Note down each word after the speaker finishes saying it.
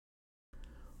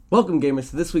Welcome,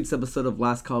 gamers, to this week's episode of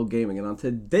Last Call Gaming, and on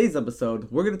today's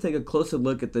episode, we're going to take a closer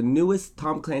look at the newest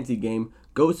Tom Clancy game,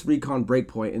 Ghost Recon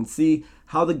Breakpoint, and see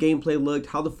how the gameplay looked,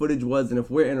 how the footage was, and if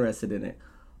we're interested in it.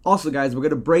 Also, guys, we're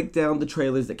going to break down the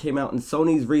trailers that came out in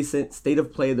Sony's recent State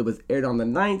of Play that was aired on the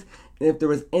 9th, and if there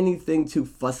was anything to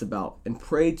fuss about. And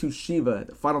pray to Shiva,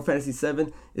 that Final Fantasy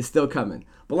VII is still coming.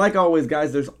 But like always,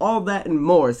 guys, there's all that and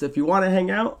more, so if you want to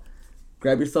hang out,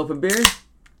 grab yourself a beer,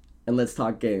 and let's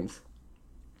talk games.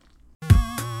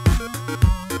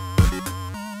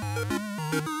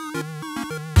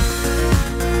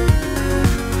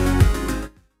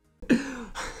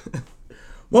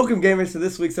 Welcome, gamers, to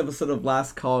this week's episode of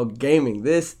Last Call Gaming.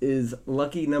 This is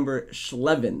lucky number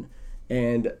 11,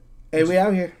 and hey, we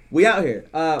out here.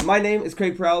 My name is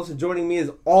Craig Prowse, and joining me as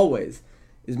always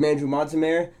is Mandrew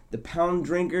Montemare, the pound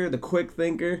drinker, the quick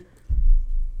thinker,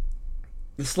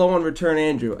 the slow on return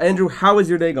Andrew. Andrew, how is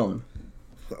your day going?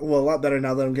 Well, a lot better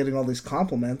now that I'm getting all these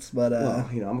compliments, but well,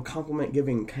 I'm a compliment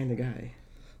giving kind of guy.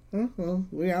 Well,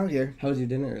 we out here. How was your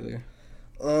dinner earlier?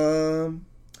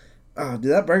 Oh,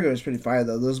 dude, that burger was pretty fire,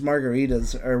 though. Those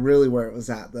margaritas are really where it was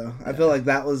at, though. Yeah. I feel like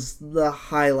that was the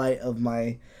highlight of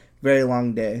my very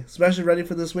long day. Especially ready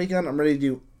for this weekend. I'm ready to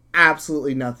do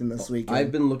absolutely nothing this weekend.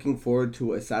 I've been looking forward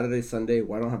to a Saturday, Sunday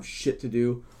where I don't have shit to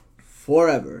do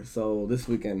forever. So this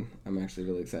weekend, I'm actually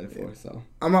really excited for. So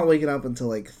I'm not waking up until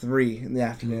like 3 in the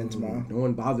afternoon tomorrow. No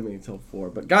one bothered me until 4.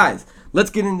 But guys, let's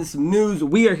get into some news.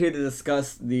 We are here to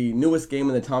discuss the newest game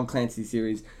in the Tom Clancy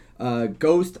series,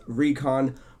 Ghost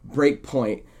Recon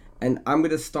Breakpoint, and I'm going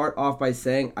to start off by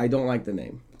saying I don't like the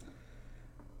name.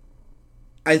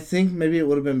 I think maybe it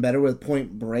would have been better with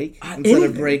Point Break instead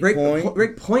of Breakpoint.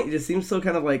 Breakpoint just seems so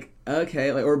kind of like,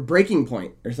 okay, like, or Breaking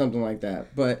Point or something like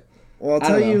that. But well, I'll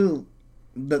tell you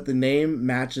that the name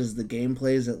matches the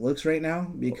gameplay as it looks right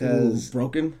now because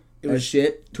broken. It was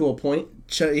shit to a point.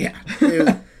 Yeah,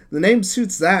 the name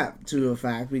suits that to a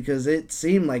fact because it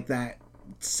seemed like that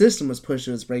system was pushed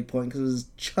to its breakpoint because it was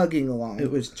chugging along. It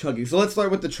was chugging. So let's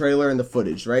start with the trailer and the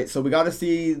footage, right? So we got to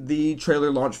see the trailer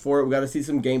launch for it. We got to see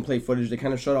some gameplay footage. They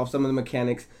kind of showed off some of the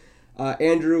mechanics.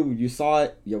 Andrew, you saw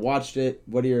it. You watched it.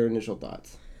 What are your initial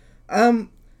thoughts?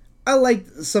 I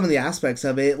liked some of the aspects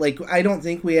of it. Like, I don't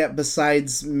think we have,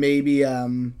 besides maybe,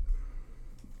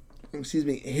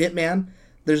 Hitman,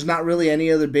 there's not really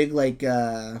any other big,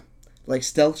 like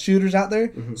stealth shooters out there.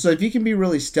 Mm-hmm. So if you can be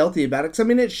really stealthy about it, because I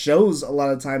mean it shows a lot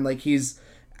of time, like he's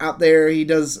out there,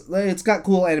 it's got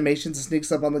cool animations, it sneaks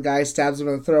up on the guy, stabs him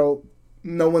in the throat,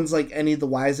 no one's like any the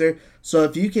wiser. So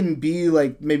if you can be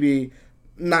like, maybe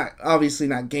not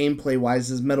gameplay wise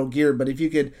as Metal Gear, but if you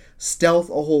could stealth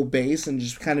a whole base and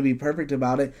just kind of be perfect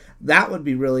about it, that would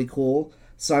be really cool.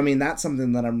 So I mean that's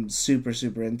something that I'm super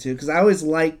super into, because I always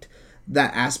liked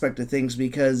that aspect of things,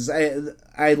 because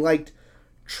I liked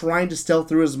trying to stealth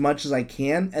through as much as I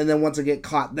can, and then once I get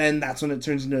caught, then that's when it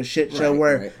turns into a shit show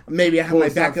where maybe I have my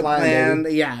backup plan.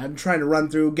 Yeah, I'm trying to run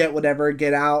through, get whatever,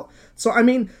 get out. So, I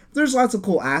mean, there's lots of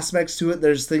cool aspects to it.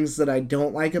 There's things that I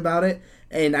don't like about it,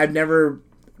 and I've never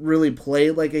really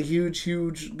played like a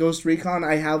huge Ghost Recon.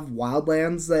 I have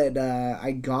Wildlands that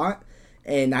I got,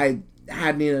 and I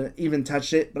hadn't even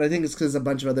touched it, but I think it's because a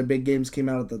bunch of other big games came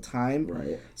out at the time.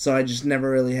 Right. So I just never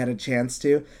really had a chance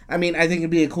to. I mean, I think it'd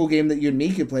be a cool game that you and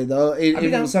me could play, though. If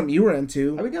it was something you were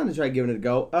into. I'd be down to try giving it a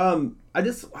go. I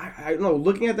don't know,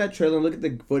 looking at that trailer and look at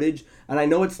the footage, and I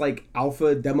know it's like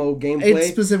alpha demo gameplay.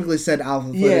 It specifically said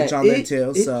alpha footage on there,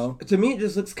 too, so. To me, it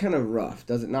just looks kind of rough,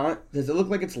 does it not? Does it look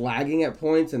like it's lagging at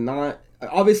points and not...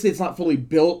 Obviously, it's not fully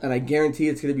built, and I guarantee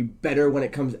it's going to be better when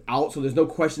it comes out, so there's no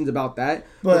questions about that.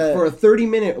 But for a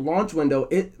 30-minute launch window,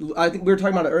 I think we were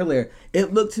talking about it earlier,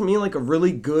 it looked to me like a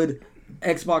really good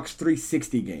Xbox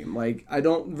 360 game. Like, I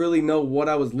don't really know what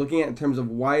I was looking at in terms of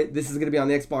why this is going to be on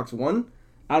the Xbox One.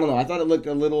 I don't know. I thought it looked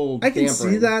a little I can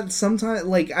see that sometimes.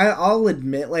 Like, I'll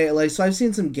admit, like, so I've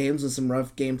seen some games with some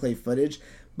rough gameplay footage,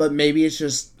 but maybe it's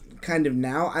just kind of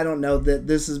now. I don't know that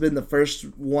this has been the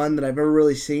first one that I've ever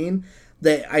really seen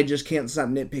that I just can't stop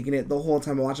nitpicking it the whole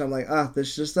time I watch it. I'm like,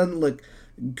 this just doesn't look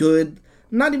good.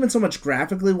 Not even so much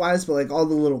graphically wise, but like all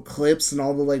the little clips and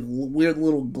all the like weird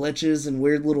little glitches and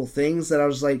weird little things that I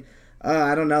was like,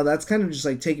 I don't know. That's kind of just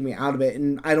like taking me out of it.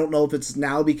 And I don't know if it's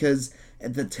now because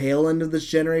at the tail end of this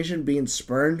generation being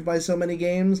spurned by so many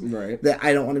games that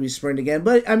I don't want to be spurned again.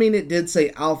 But I mean, it did say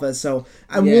alpha, so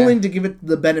I'm willing to give it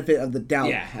the benefit of the doubt.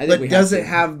 Yeah, but does it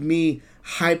have me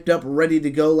hyped up, ready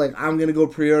to go, like I'm going to go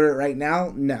pre-order it right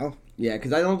now? No. Yeah,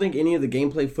 because I don't think any of the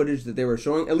gameplay footage that they were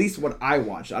showing, at least what I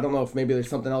watched, I don't know if maybe there's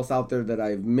something else out there that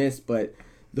I've missed, but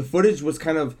the footage was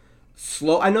kind of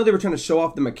slow. I know they were trying to show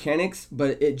off the mechanics,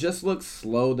 but it just looked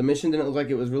slow. The mission didn't look like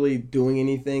it was really doing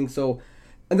anything. So,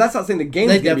 and that's not saying the game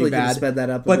is going to be bad. Sped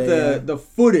that up but a bit, the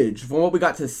footage from what we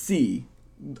got to see,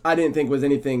 I didn't think was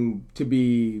anything to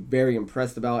be very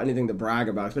impressed about, anything to brag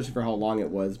about, especially for how long it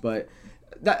was. But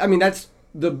that's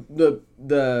the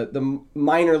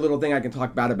minor little thing I can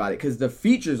talk bad about it, because the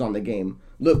features on the game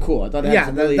look cool. I thought it had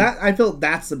some really... I feel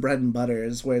that's the bread and butter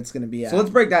is where it's going to be at. So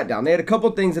let's break that down. They had a couple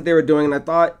things that they were doing, and I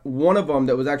thought one of them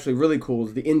that was actually really cool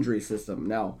is the injury system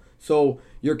now. So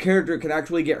your character can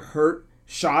actually get hurt,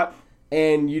 shot,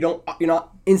 and you're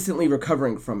not instantly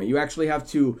recovering from it. You actually have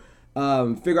to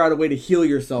figure out a way to heal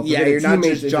yourself. Yeah, you're not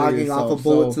just jogging off a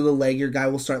bullet to the leg. Your guy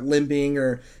will start limping,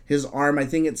 or his arm. I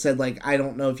think it said, like, I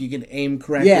don't know if you can aim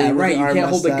correctly. Yeah, right. You can't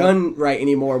hold the gun right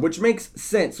anymore, which makes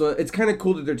sense. So it's kind of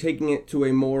cool that they're taking it to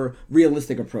a more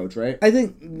realistic approach, right? I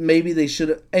think maybe they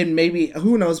should, and maybe,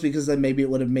 who knows, because then maybe it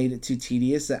would have made it too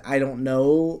tedious. That I don't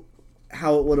know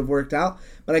how it would have worked out.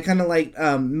 But I kind of like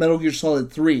Metal Gear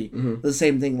Solid 3, the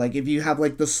same thing. Like, if you have,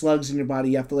 like, the slugs in your body,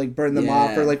 you have to, like, burn them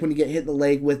off. Or, like, when you get hit in the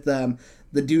leg with the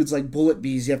dude's, like, bullet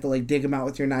bees, you have to, like, dig them out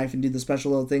with your knife and do the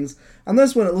special little things. On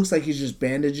this one, it looks like he's just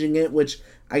bandaging it, which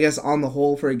I guess on the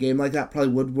whole for a game like that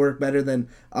probably would work better than,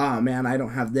 oh, man, I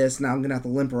don't have this. Now I'm going to have to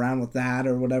limp around with that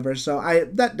or whatever. So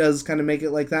that does kind of make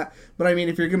it like that. But, I mean,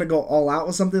 if you're going to go all out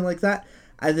with something like that,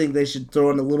 I think they should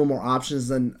throw in a little more options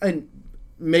than... And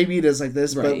maybe it is like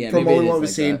this, right, but from only what we've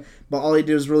seen, but all he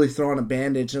did was really throw on a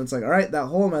bandage, and it's like, all right, that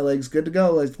hole in my leg's good to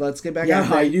go. Let's get back out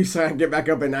there. Yeah, you start to get back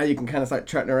up, and now you can kind of start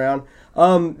trotting around.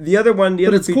 The other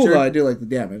it's feature, cool though. I do like the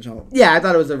damage. Yeah, I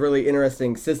thought it was a really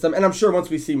interesting system, and I'm sure once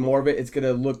we see more of it, it's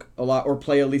gonna look a lot, or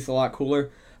play at least a lot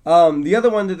cooler. The other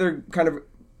one that they're kind of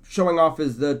showing off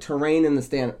is the terrain and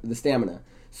the stamina.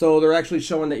 So they're actually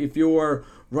showing that if you're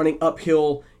running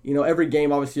uphill, every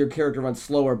game, obviously your character runs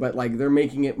slower, but like they're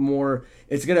making it more,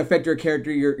 it's going to affect your character.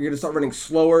 You're going to start running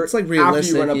slower. It's like realistic,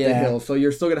 after you run up the hill. So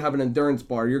you're still going to have an endurance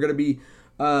bar. You're going to be,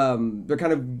 they're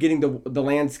kind of getting the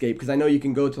landscape, because I know you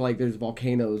can go to, like, there's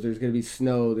volcanoes, there's going to be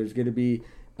snow, there's going to be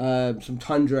some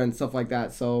tundra and stuff like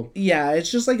that. So yeah, it's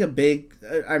just like a big,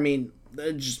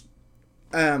 just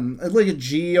like a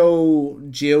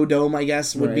geodome, I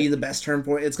guess, would be the best term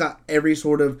for it. It's got every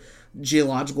sort of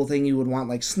geological thing you would want,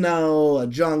 like snow, a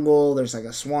jungle, there's like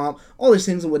a swamp, all these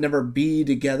things that would never be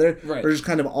together. Right. They're just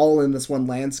kind of all in this one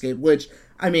landscape, which,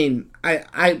 I mean, I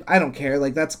don't care.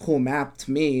 Like, that's a cool map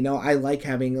to me. I like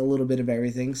having a little bit of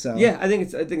everything. So yeah, I think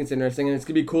it's interesting, and it's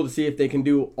gonna be cool to see if they can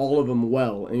do all of them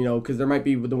well. And because there might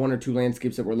be the one or two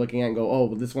landscapes that we're looking at and go, oh,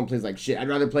 well, this one plays like shit. I'd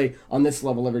rather play on this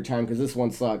level every time because this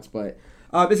one sucks. But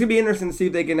it's gonna be interesting to see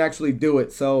if they can actually do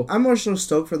it. So I'm more so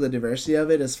stoked for the diversity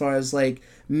of it, as far as like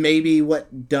maybe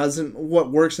what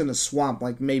works in a swamp.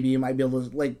 Like, maybe you might be able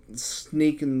to like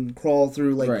sneak and crawl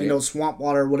through like swamp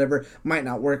water or whatever, might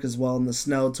not work as well in the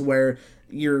snow, to where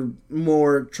you're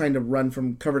more trying to run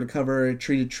from cover to cover,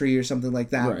 tree to tree, or something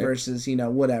like that, versus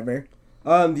whatever.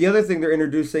 The other thing they're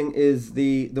introducing is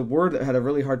the word that I had a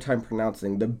really hard time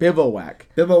pronouncing, the bivouac.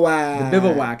 Bivouac. The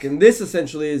bivouac. And this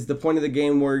essentially is the point of the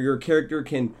game where your character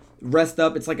can rest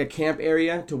up. It's like a camp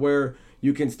area to where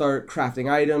you can start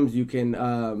crafting items. You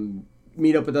can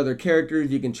meet up with other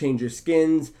characters. You can change your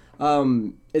skins.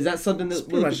 Is that something that's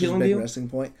pretty much just a big resting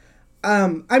point?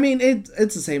 I mean,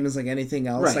 it's the same as like anything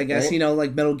else, I guess. Right?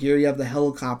 Like Metal Gear, you have the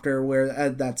helicopter where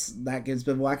that gives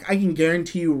bivouac. I can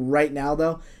guarantee you right now,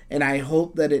 though, and I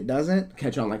hope that it doesn't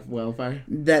catch on like wildfire,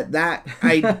 that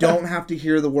I don't have to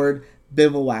hear the word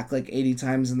bivouac like 80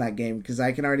 times in that game, because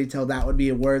I can already tell that would be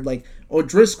a word like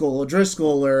O'Driscoll,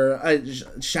 or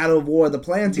Shadow of War, the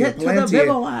Palantir,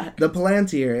 the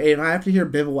Palantir. If I have to hear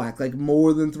bivouac like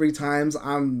more than 3 times,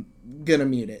 I'm gonna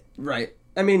mute it. Right.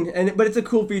 I mean, but it's a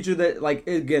cool feature that, like,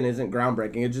 again, isn't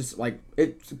groundbreaking. It's just, like,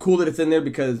 it's cool that it's in there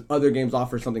because other games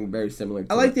offer something very similar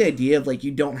to I like the idea of, like,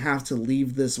 you don't have to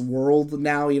leave this world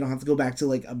now. You don't have to go back to,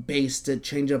 like, a base to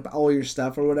change up all your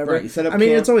stuff or whatever. Right, you set up camp.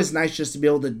 It's always nice just to be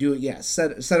able to do it.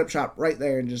 Set up shop right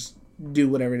there and just do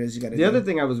whatever it is you got to do. The other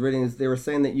thing I was reading is they were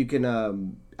saying that you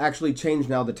can actually change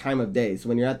now the time of day. So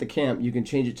when you're at the camp, you can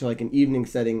change it to, like, an evening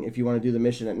setting if you want to do the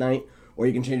mission at night. Or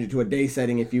you can change it to a day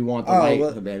setting if you want the light.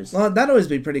 Well, that'd always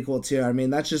be pretty cool too. I mean,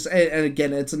 that's just, and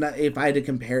again, if I had to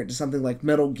compare it to something like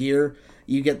Metal Gear,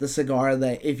 you get the cigar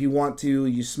that if you want to,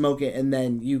 you smoke it, and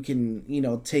then you can,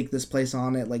 take this place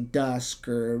on at like dusk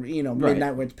or,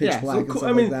 midnight where it's pitch black and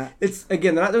stuff like that. It's,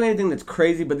 again, they're not doing anything that's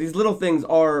crazy, but these little things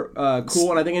are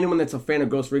cool, and I think anyone that's a fan of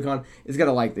Ghost Recon is going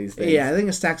to like these things. Yeah, I think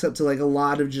it stacks up to like a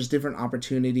lot of just different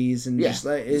opportunities and just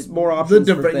like more options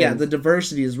for things. Yeah, the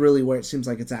diversity is really where it seems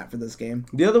like it's at for this game.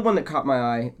 The other one that caught my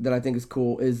eye that I think is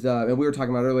cool is, and we were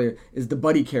talking about earlier, is the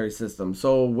buddy carry system.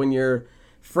 So when your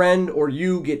friend or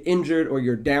you get injured or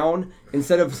you're down,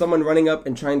 instead of someone running up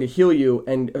and trying to heal you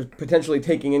and potentially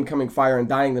taking incoming fire and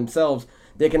dying themselves,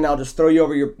 they can now just throw you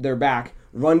over their back,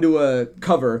 run to a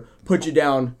cover, put you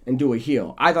down, and do a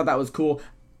heal. I thought that was cool.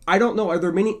 I don't know, are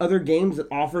there many other games that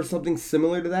offer something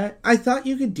similar to that? I thought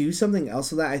you could do something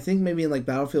else with that. I think maybe in like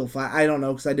Battlefield 5. I don't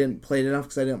know because I didn't play it enough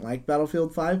because I didn't like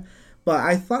Battlefield 5. But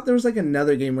I thought there was like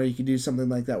another game where you could do something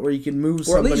like that, where you could move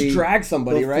somebody. Or at least drag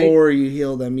somebody, right? Before you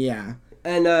heal them, yeah.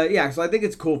 And, so I think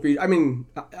it's cool for you. I mean,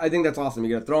 I think that's awesome.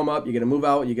 You got to throw them up, you got to move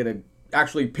out, you got to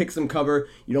actually pick some cover.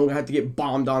 You don't have to get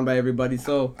bombed on by everybody.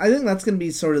 So I think that's going to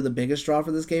be sort of the biggest draw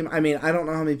for this game. I mean, I don't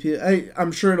know how many people...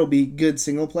 I'm sure it'll be good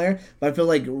single player, but I feel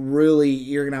like really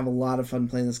you're going to have a lot of fun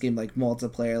playing this game like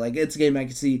multiplayer. Like, it's a game I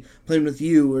could see playing with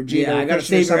you or Gino. Yeah, I got to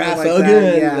save your ass like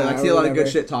again. Yeah, I see a lot of good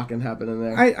shit talking happening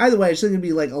there. Either way, it's going to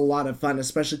be like a lot of fun,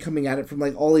 especially coming at it from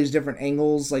like all these different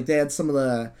angles. Like, they had some of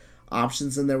the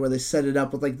options in there where they set it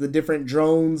up with like the different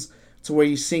drones to where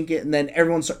you sink it and then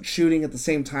everyone starts shooting at the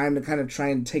same time to kind of try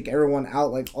and take everyone out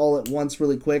like all at once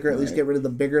really quick, or at least get rid of the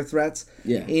bigger threats.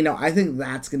 Yeah. I think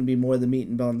that's going to be more the meat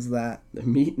and bones of that. The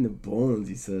meat and the bones,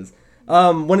 he says.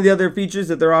 One of the other features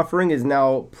that they're offering is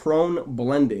now prone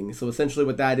blending. So essentially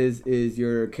what that is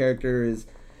your character is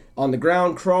on the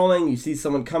ground crawling, you see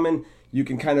someone coming, you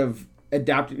can kind of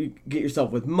adapt, get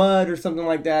yourself with mud or something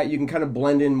like that. You can kind of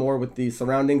blend in more with the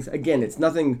surroundings. Again, it's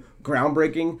nothing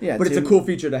groundbreaking, but it's a cool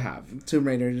feature to have. Tomb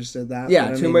Raider just did that.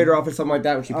 Yeah, Tomb Raider offers something like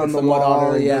that, when she puts some mud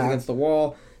on her and goes against the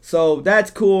wall. So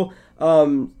that's cool.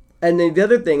 And then the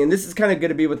other thing, and this is kind of going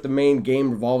to be what the main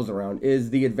game revolves around,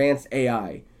 is the advanced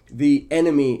AI. The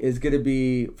enemy is going to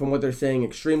be, from what they're saying,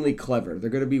 extremely clever. They're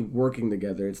going to be working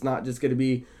together. It's not just going to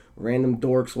be random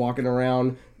dorks walking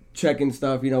around checking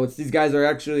stuff. It's these guys are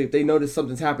actually, if they notice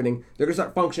something's happening, they're going to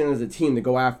start functioning as a team to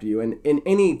go after you. And in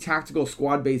any tactical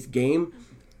squad-based game,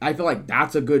 I feel like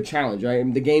that's a good challenge, right? I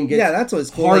mean, the game gets that's always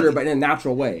cool. harder, but in a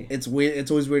natural way. It's weird. It's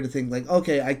always weird to think, like,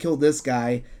 okay, I killed this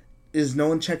guy. Is no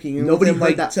one checking in? Nobody with him,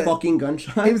 heard that fucking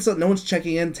gunshot? Even so, no one's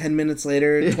checking in 10 minutes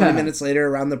later, 20 minutes later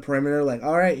around the perimeter. Like,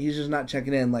 all right, he's just not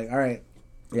checking in. Like, all right.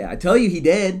 Yeah, I tell you he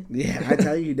did. Yeah, I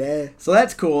tell you he did. So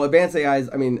that's cool. Advanced AIs,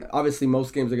 I mean, obviously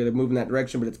most games are going to move in that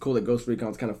direction, but it's cool that Ghost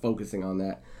Recon's kind of focusing on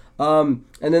that. And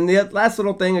then the last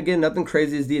little thing, again, nothing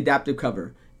crazy, is the adaptive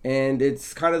cover. And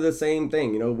it's kind of the same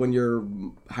thing, when you're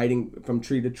hiding from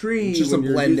tree to tree, just when a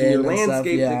you're blend using your in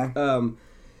landscape. Stuff, yeah.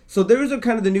 So those are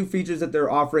kind of the new features that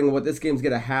they're offering and what this game's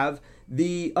going to have.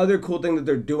 The other cool thing that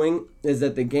they're doing is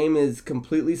that the game is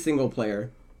completely single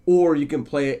player, or you can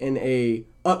play it in a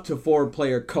up to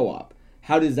 4-player co-op.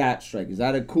 How does that strike? Is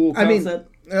that a cool concept?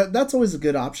 I mean, that's always a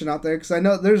good option out there, because I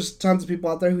know there's tons of people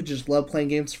out there who just love playing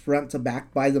games front to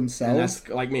back by themselves. And that's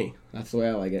like me. That's the way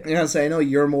I like it. So I know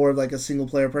you're more of like a single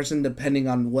player person, depending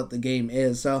on what the game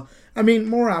is. So I mean,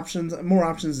 more options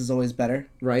is always better.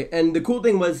 Right. And the cool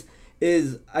thing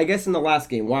is I guess in the last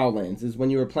game, Wildlands, is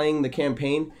when you were playing the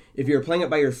campaign, if you were playing it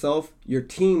by yourself, your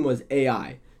team was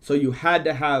AI. So you had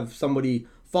to have somebody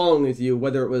following with you,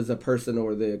 whether it was a person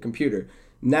or the computer.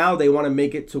 Now they want to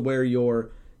make it to where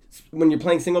when you're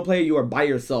playing single player, you are by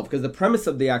yourself, because the premise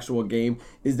of the actual game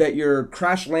is that you're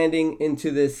crash landing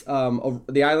into this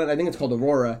the island. I think it's called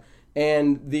Aurora,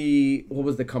 and what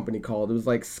was the company called? It was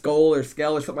like Skull or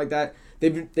Skell or something like that.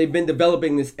 They've been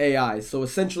developing this AI. So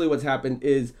essentially, what's happened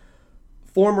is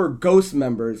former Ghost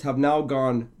members have now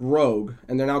gone rogue,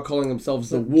 and they're now calling themselves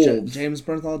the Wolves. James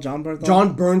Bernthal? John Bernthal?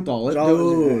 John Bernthal.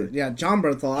 Dude. Yeah, John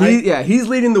Bernthal. He's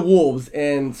leading the Wolves,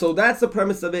 and so that's the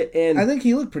premise of it. And I think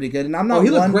he looked pretty good, and I'm not. Oh, he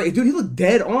looked great, dude. He looked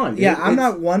dead on. Dude. Yeah, I'm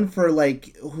not one for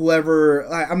like whoever.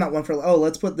 I'm not one for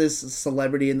let's put this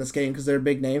celebrity in this game because they're a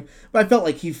big name. But I felt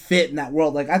like he fit in that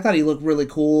world. Like I thought he looked really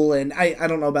cool, and I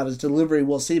don't know about his delivery.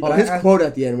 We'll see. But his quote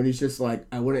at the end when he's just like,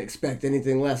 "I wouldn't expect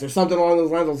anything less," or something along those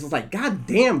lines. I was just like, "God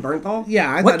damn, Bernthal."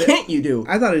 Yeah, what can't you do?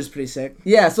 I thought it was pretty sick.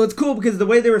 Yeah, so it's cool because the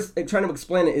way they were trying to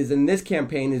explain it is in this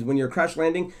campaign is when you're crash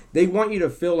landing, they want you to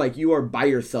feel like you are by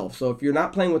yourself. So if you're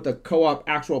not playing with a co-op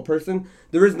actual person,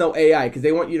 there is no AI because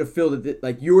they want you to feel that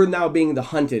like you are now being the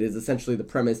hunted is essentially the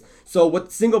premise. So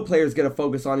what single player is going to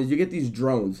focus on is you get these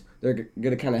drones. They're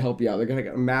going to kind of help you out. They're going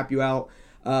to map you out.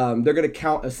 They're going to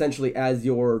count essentially as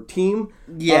your team,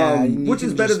 Yeah, which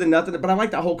is better than nothing. But I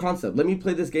like that whole concept. Let me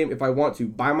play this game if I want to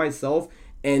by myself,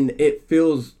 and it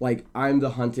feels like I'm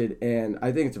the hunted, and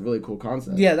I think it's a really cool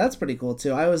concept. Yeah, that's pretty cool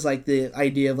too. I always like the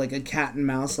idea of like a cat and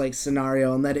mouse like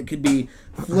scenario, and that it could be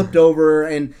flipped over.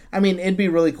 And I mean, it'd be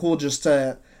really cool just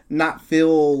to not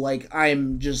feel like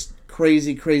I'm just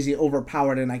crazy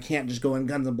overpowered and I can't just go in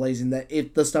guns a blazing. That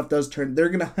if the stuff does turn, they're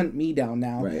gonna hunt me down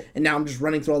now, Right. and now I'm just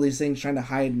running through all these things trying to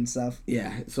hide and stuff.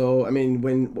 Yeah, so I mean,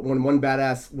 when one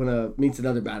badass meets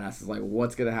another badass, is like,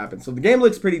 what's gonna happen? So the game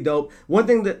looks pretty dope. One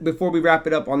thing that before we wrap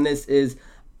it up on this is,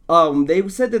 they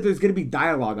said that there's gonna be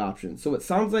dialogue options. So it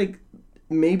sounds like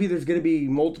maybe there's gonna be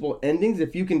multiple endings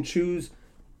if you can choose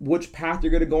which path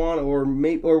you're gonna go on, or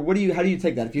how do you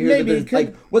take that? If you hear Maybe that there's,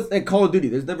 like what's like Call of Duty,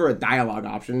 there's never a dialogue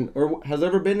option, or has there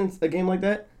ever been in a game like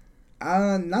that?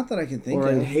 Not that I can think Or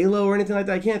of. in Halo or anything like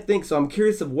that. I can't think. So I'm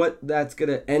curious of what that's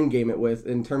gonna end game it with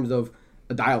in terms of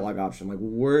a dialogue option. Like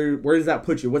where does that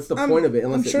put you? What's the point of it?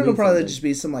 I'm sure it'll probably just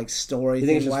be some like story. You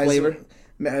think it's just flavor?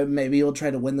 Maybe you'll try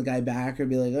to win the guy back, or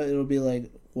be like, it'll be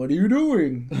like, what are you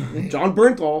doing? John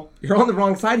Bernthal, you're on the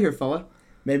wrong side here, fella.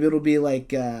 Maybe it'll be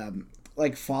like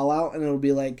Fallout, and it'll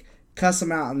be like, cuss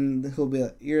him out, and he'll be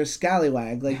like, you're a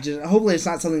scallywag. Like, just hopefully it's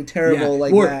not something terrible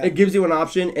like or that. It gives you an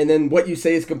option, and then what you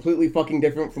say is completely fucking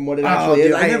different from what it actually is.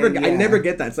 Dude, I never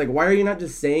get that. It's like, why are you not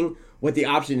just saying what the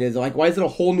option is? Like, why is it a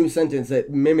whole new sentence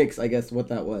that mimics, I guess, what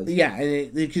that was? Yeah,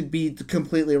 and it could be the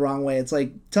completely wrong way. It's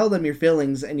like, tell them your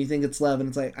feelings, and you think it's love, and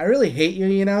it's like, I really hate you,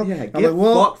 you know? Yeah, I'm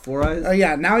like, fucked for us.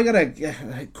 Yeah, now I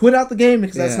gotta quit out the game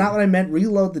because that's not what I meant.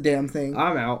 Reload the damn thing.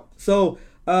 I'm out. So,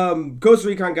 Ghost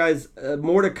Recon, guys,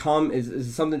 more to come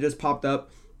is something just popped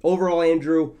up. Overall,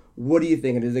 Andrew, what do you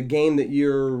think? Is it a game that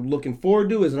you're looking forward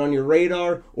to? Is it on your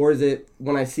radar? Or is it,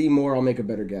 when I see more, I'll make a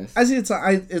better guess? I see it's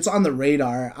on the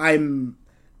radar. I'm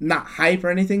not hype or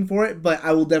anything for it, but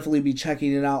I will definitely be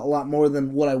checking it out a lot more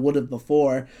than what I would have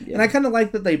before. Yeah. And I kind of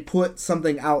like that they put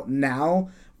something out now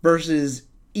versus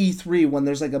E3 when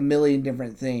there's like a million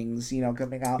different things, you know,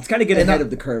 coming out. It's kind of getting ahead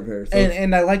of the curve here. So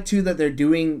and I like too that they're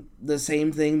doing the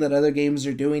same thing that other games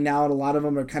are doing now, and a lot of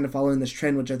them are kind of following this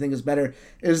trend, which I think is better,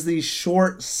 is these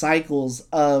short cycles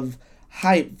of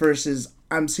hype versus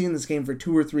I'm seeing this game for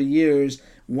 2 or 3 years.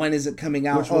 When is it coming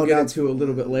out? Which we'll get into a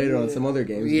little bit later on some other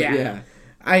games. Yeah.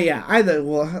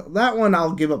 That one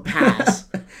I'll give a pass.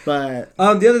 But the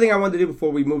other thing I wanted to do before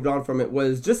we moved on from it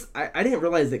was just I didn't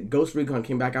realize that Ghost Recon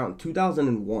came back out in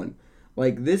 2001.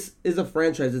 Like, this is a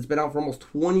franchise that's been out for almost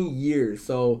 20 years.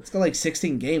 So it's got like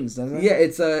 16 games, doesn't it? Yeah,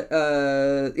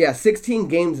 it's 16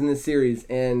 games in this series,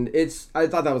 and I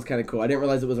thought that was kind of cool. I didn't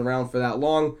realize it was around for that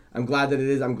long. I'm glad that it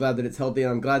is. I'm glad that it's healthy,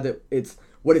 and I'm glad that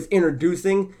what it's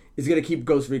introducing is going to keep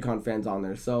Ghost Recon fans on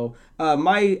there. So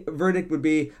my verdict would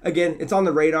be, again, it's on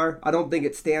the radar. I don't think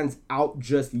it stands out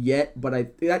just yet,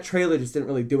 but that trailer just didn't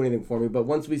really do anything for me. But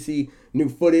once we see new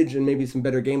footage and maybe some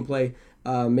better gameplay,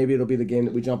 maybe it'll be the game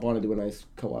that we jump on and do a nice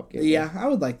co-op game. Yeah, I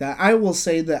would like that. I will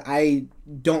say that I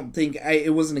don't think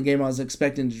it wasn't a game I was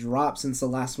expecting to drop since the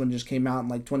last one just came out in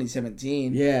like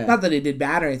 2017. Yeah. Not that it did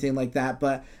bad or anything like that,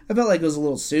 but I felt like it was a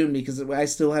little soon because I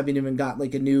still haven't even got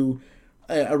like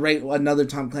another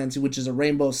Tom Clancy, which is a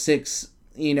Rainbow Six,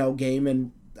 game,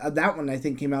 and that one I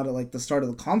think came out at like the start of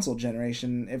the console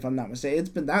generation, if I'm not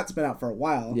mistaken. That's been out for a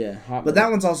while. Yeah, but that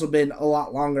one's also been a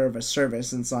lot longer of a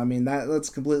service, and so I mean that's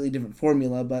a completely different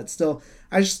formula. But still,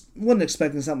 I just wasn't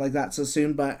expecting something like that so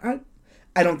soon. But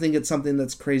I don't think it's something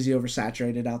that's crazy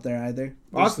oversaturated out there either.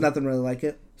 There's nothing really like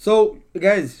it. So,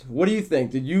 guys, what do you think?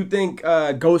 Did you think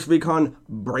Ghost Recon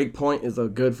Breakpoint is a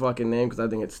good fucking name? Because I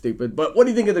think it's stupid. But what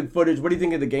do you think of the footage? What do you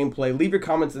think of the gameplay? Leave your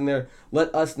comments in there.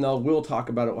 Let us know. We'll talk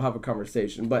about it. We'll have a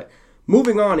conversation. But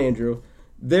moving on, Andrew,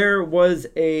 there was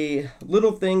a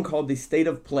little thing called the State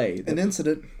of Play. An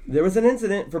incident. There was an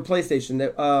incident for PlayStation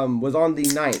that was on the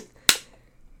 9th.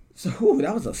 So,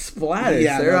 that was a splatter,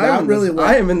 sir.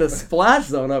 I am in the splash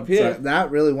zone up here. So that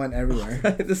really went everywhere.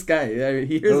 This guy,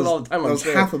 he hears it all the time. That was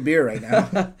half a beer right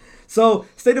now. So,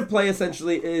 State of Play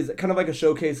essentially is kind of like a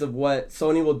showcase of what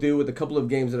Sony will do with a couple of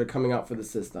games that are coming out for the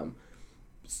system.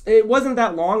 It wasn't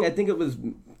that long. I think it was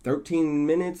 13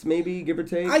 minutes, maybe, give or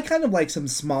take. I kind of like some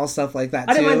small stuff like that,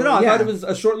 too. I didn't mind it at all. I thought it was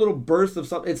a short little burst of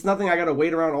something. It's nothing I got to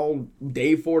wait around all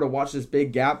day for to watch this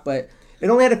big gap, but it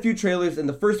only had a few trailers, and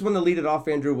the first one to lead it off,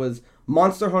 Andrew, was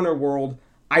Monster Hunter World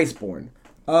Iceborne.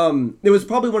 It was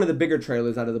probably one of the bigger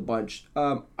trailers out of the bunch.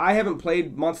 I haven't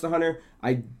played Monster Hunter.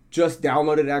 I just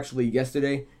downloaded it actually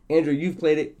yesterday. Andrew, you've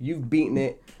played it. You've beaten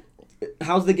it.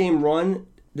 How's the game run?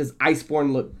 Does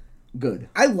Iceborne look good?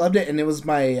 I loved it, and it was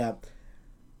my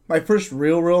my first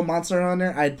real Monster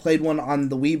Hunter. I had played one on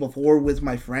the Wii before with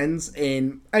my friends,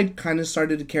 and I kind of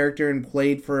started a character and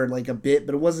played for like a bit,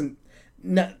 but it wasn't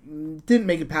didn't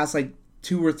make it past like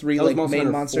 2 or 3 like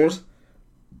main monsters. 4?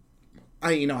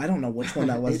 I don't know which one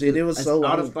that was, dude. It was so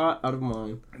long. Out of thought, out of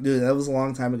mind. Dude, that was a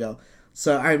long time ago.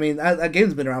 So, I mean, that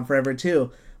game's been around forever,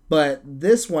 too. But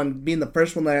this one, being the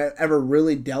first one that I ever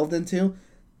really delved into,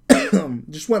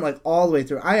 just went, like, all the way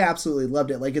through. I absolutely loved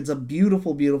it. Like, it's a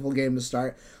beautiful, beautiful game to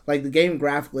start. Like, the game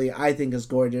graphically, I think, is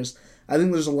gorgeous. I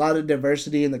think there's a lot of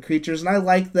diversity in the creatures, and I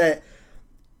like that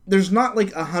there's not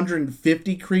like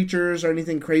 150 creatures or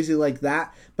anything crazy like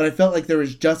that, but I felt like there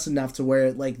was just enough to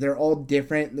where like they're all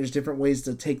different. There's different ways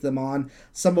to take them on.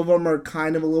 Some of them are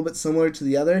kind of a little bit similar to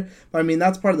the other, but I mean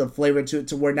that's part of the flavor to it,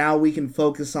 to where now we can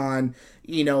focus on,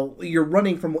 you're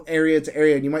running from area to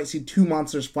area and you might see 2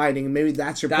 monsters fighting and maybe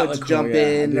that's your place to jump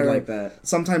in. Or like that.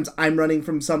 Sometimes I'm running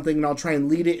from something and I'll try and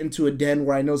lead it into a den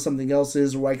where I know something else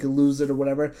is, or where I could lose it or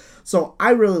whatever. So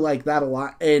I really like that a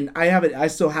lot, and I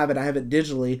still have it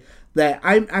digitally, that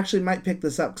I actually might pick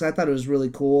this up because I thought it was really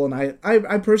cool, and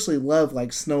I personally love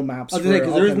like snow maps.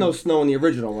 Because there is no snow in the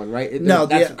original one, right?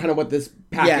 That's kind of what this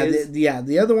pack is.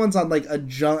 The other one's on like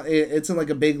it's in like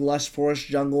a big lush forest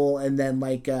jungle, and then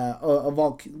like kind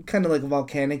of like a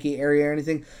volcanic-y area or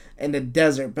anything, and a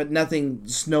desert, but nothing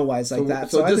snow-wise like that.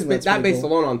 So just that based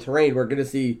alone on terrain, we're gonna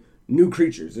see new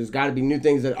creatures. There's got to be new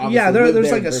things that obviously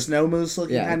there's like a snow moose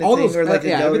looking kind of thing, or like a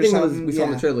goat everything or something. We saw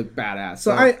in the trailer looked badass.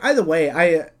 So either way,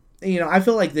 I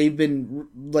feel like they've been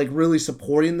like really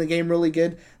supporting the game really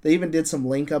good. They even did some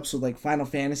link ups with like Final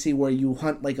Fantasy where you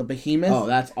hunt like a behemoth. Oh,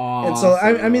 that's awesome! And so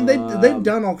I mean they've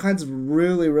done all kinds of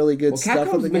really really good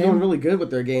stuff with the game. Capcom's been doing really good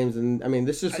with their games, and I mean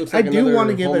this just looks like I do want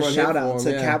to give a shout out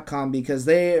to Capcom because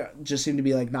they just seem to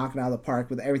be like knocking out of the park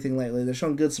with everything lately. They're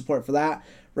showing good support for that.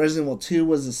 Resident Evil 2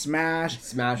 was a smash.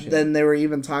 Then they were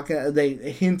even they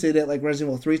hinted at like Resident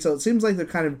Evil 3, so it seems like they're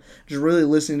kind of just really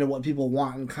listening to what people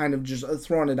want and kind of just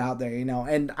throwing it out there,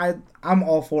 and I'm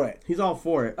all for it. He's all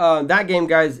for it. That game,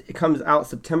 guys, it comes out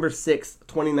September 6th,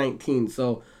 2019,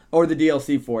 or the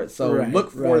DLC for it, so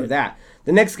look for that.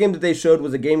 The next game that they showed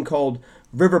was a game called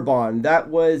Riverbond. That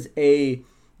was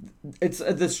it's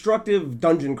a destructive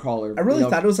dungeon crawler. I really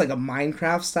thought it was like a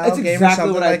Minecraft style game or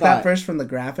something like that first from the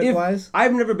graphic wise.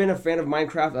 I've never been a fan of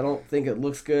Minecraft. I don't think it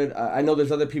looks good. I know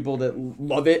there's other people that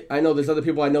love it. I know there's other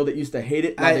people that used to hate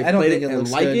it. I don't think it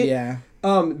looks good. Yeah.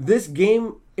 This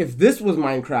game, if this was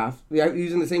Minecraft,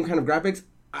 using the same kind of graphics,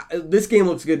 this game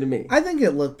looks good to me. I think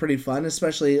it looked pretty fun,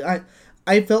 especially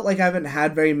I felt like I haven't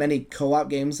had very many co-op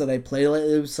games that I play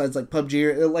lately besides like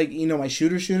PUBG or like my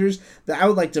shooters that I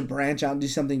would like to branch out and do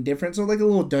something different. So like a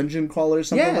little dungeon crawler or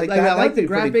something like that. I like the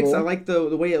graphics. Cool. I like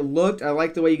the way it looked. I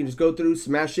like the way you can just go through,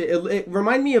 smash it. It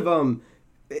reminded me of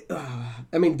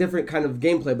different kind of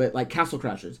gameplay, but like Castle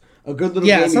Crashers. A good little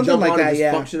game, you jump on and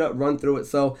just fuck shit up, run through it.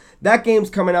 So that game's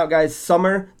coming out, guys,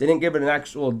 summer. They didn't give it an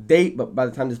actual date, but by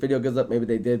the time this video goes up, maybe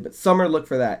they did. But summer, look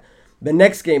for that. The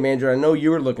next game, Andrew, I know you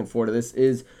were looking forward to this,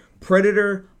 is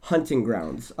Predator Hunting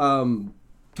Grounds. Talk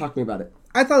to me about it.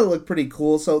 I thought it looked pretty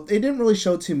cool. So they didn't really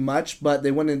show too much, but they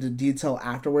went into detail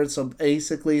afterwards. So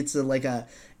basically, it's like a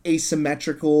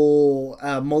asymmetrical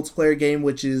multiplayer game,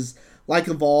 which is like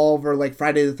Evolve or like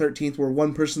Friday the 13th, where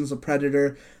one person's a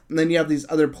predator, and then you have these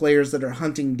other players that are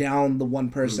hunting down the one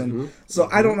person. Mm-hmm. So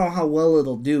I don't know how well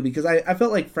it'll do, because I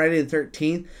felt like Friday the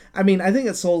 13th, I mean, I think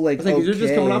it sold like okay. You're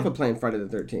just coming off of playing Friday the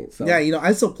 13th. So. Yeah,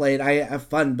 I still play it. I have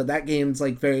fun, but that game's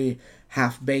like very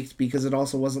half-baked because it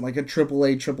also wasn't like a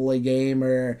AAA game,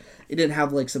 or it didn't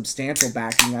have like substantial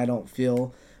backing, I don't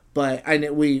feel. But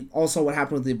we also, what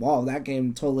happened with Evolve, that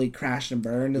game totally crashed and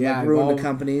burned and like ruined the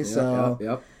company.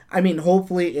 Yep. I mean,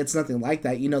 hopefully it's nothing like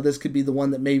that. This could be the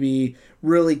one that maybe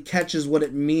really catches what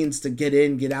it means to get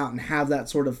in, get out, and have that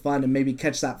sort of fun, and maybe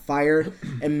catch that fire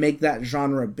and make that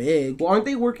genre big. Well, aren't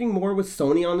they working more with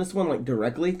Sony on this one, like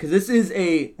directly? Because this is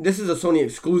a Sony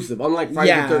exclusive, unlike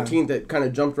Friday the 13th that kind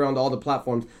of jumped around to all the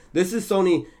platforms. This is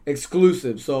Sony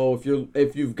exclusive, so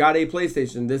if you've got a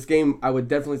PlayStation, this game I would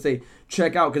definitely say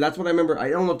check out, because that's what I remember. I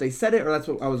don't know if they said it or that's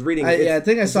what I was reading. I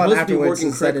think I saw it afterwards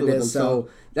and said it is. So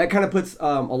that kind of puts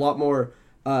a lot more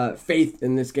faith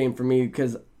in this game for me,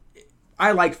 because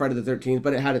I liked Friday the 13th,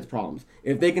 but it had its problems.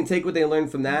 If they can take what they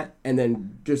learned from that and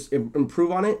then just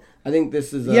improve on it, I think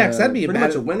this is because that'd be pretty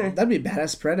much a winner. That'd be a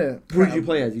badass Predator. Who did you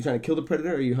play as? You trying to kill the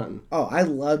Predator, or are you hunting? Oh, I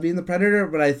love being the Predator,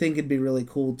 but I think it'd be really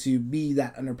cool to be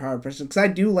that underpowered person, because I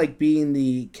do like being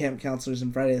the camp counselors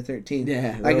in Friday the 13th.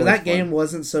 Yeah, like if that game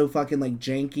wasn't so fucking like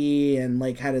janky and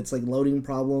like had its like loading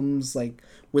problems, like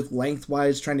with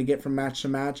lengthwise trying to get from match to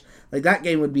match. Like that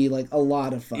game would be like a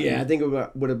lot of fun. Yeah, I think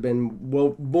it would have been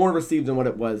more received than what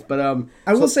it was. But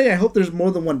I will say I hope there's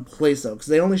more than one place though, because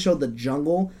they only showed the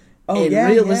jungle. Oh, and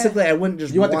realistically, I wouldn't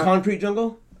just. You want the concrete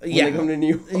jungle? When they come to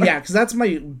New York? Yeah, because that's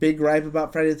my big gripe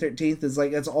about Friday the 13th is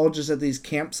like it's all just at these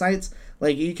campsites.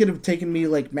 Like you could have taken me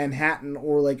like Manhattan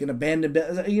or like an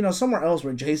abandoned, somewhere else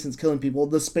where Jason's killing people.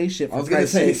 The spaceship, I was gonna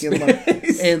say,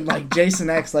 and like Jason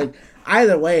X. Like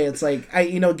either way, it's like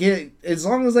get as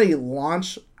long as they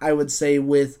launch, I would say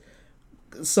with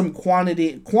some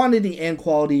quantity and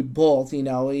quality both.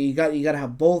 You got to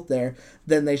have both there.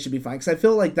 Then they should be fine. Because I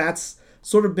feel like that's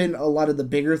sort of been a lot of the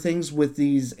bigger things with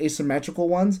these asymmetrical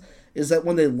ones is that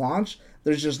when they launch,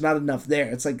 there's just not enough there.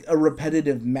 It's like a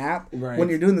repetitive map. Right. When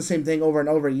you're doing the same thing over and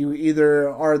over, you either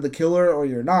are the killer or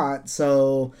you're not.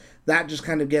 So that just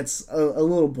kind of gets a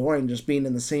little boring just being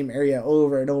in the same area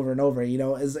over and over and over.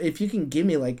 As if you can give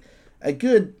me like a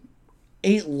good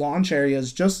 8 launch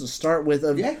areas just to start with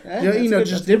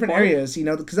just different areas,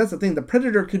 because that's the thing. The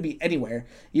Predator could be anywhere.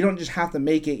 You don't just have to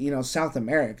make it, South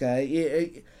America.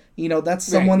 That's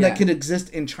someone that could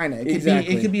exist in China.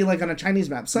 It could be like on a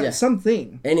Chinese map,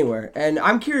 something anywhere. And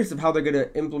I'm curious of how they're going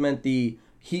to implement the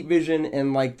heat vision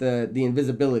and like the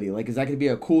invisibility. Like, is that going to be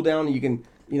a cooldown? And you can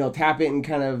tap it and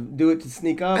kind of do it to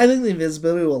sneak up. I think the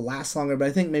invisibility will last longer, but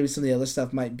I think maybe some of the other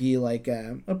stuff might be like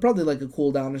probably like a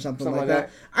cooldown or something like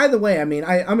that. Either way, I mean,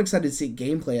 I'm excited to see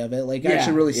gameplay of it. Like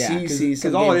actually really see some gameplay.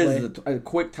 Because all it is a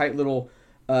quick, tight little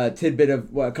tidbit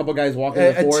of a couple guys walking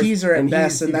in the forest. A teaser at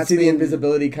best, and that's the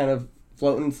invisibility kind of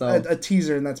floating. So a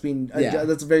teaser, and that's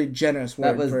a very generous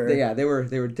word. They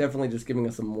were definitely just giving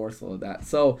us a morsel of that.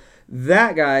 So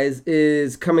that, guys,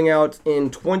 is coming out in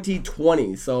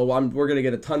 2020. So we're gonna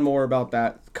get a ton more about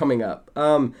that coming up.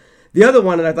 The other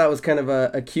one that I thought was kind of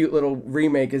a cute little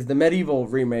remake is the Medieval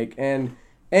remake. And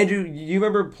Andrew, you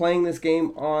remember playing this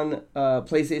game on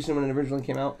PlayStation when it originally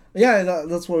came out? Yeah,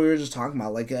 that's what we were just talking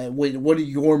about. Like, what are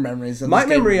your memories of this game?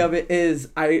 My memory of it is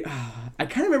I kind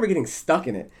of remember getting stuck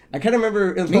in it. I kind of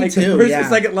remember the first or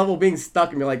second level being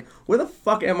stuck and be like, where the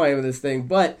fuck am I in this thing?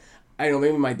 But I don't know,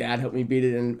 maybe my dad helped me beat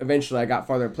it, and eventually I got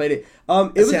farther and played it.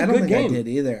 It was a good game. I did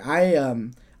either.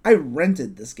 I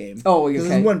rented this game. Oh, okay. Because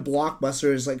this is when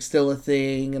Blockbuster is like still a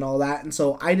thing and all that, and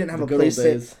so I didn't have a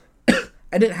PlayStation.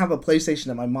 I didn't have a PlayStation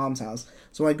at my mom's house,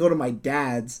 so when I go to my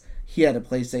dad's, he had a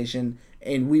PlayStation,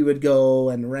 and we would go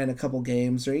and rent a couple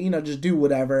games or just do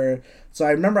whatever. So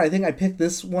I remember, I think I picked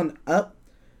this one up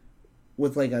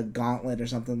with like a Gauntlet or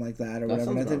something like that or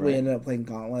whatever. And I think we ended up playing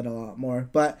Gauntlet a lot more.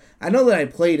 But I know that I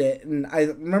played it, and I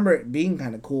remember it being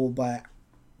kind of cool, but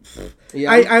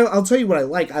yeah, I'll tell you what I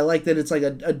like. I like that it's like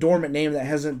a dormant name that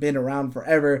hasn't been around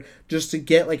forever, just to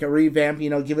get like a revamp,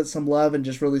 give it some love and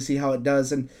just really see how it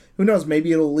does. And who knows,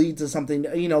 maybe it'll lead to something,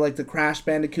 like the Crash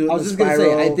Bandicoot. I was just going to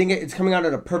say, I think it's coming out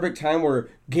at a perfect time where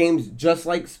games just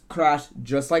like Crash,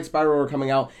 just like Spyro are coming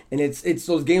out, and it's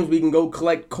those games where you can go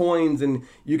collect coins and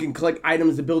you can collect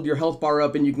items to build your health bar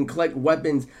up and you can collect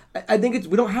weapons. I think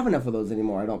we don't have enough of those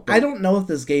anymore. I don't know if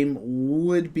this game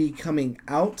would be coming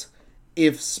out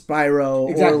if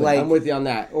Spyro or like I'm with you on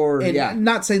that.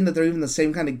 Not saying that they're even the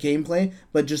same kind of gameplay,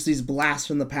 but just these blasts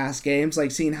from the past games,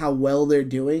 like seeing how well they're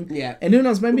doing. Yeah. And who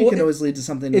knows, maybe it could always lead to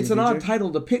something. It's an odd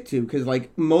title to pick to, because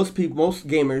like most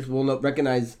gamers will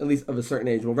recognize, at least of a certain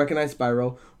age, will recognize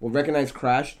Spyro, will recognize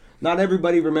Crash. Not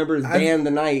everybody remembers Dan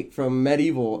the Knight from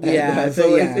Medieval.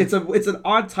 It's an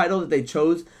odd title that they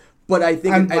chose. But I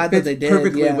think it fits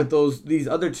perfectly with these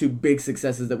other two big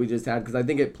successes that we just had, because I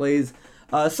think it plays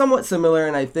somewhat similar,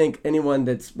 and I think anyone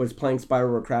that was playing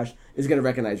Spyro or Crash is going to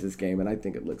recognize this game, and I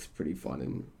think it looks pretty fun.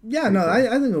 And cool. I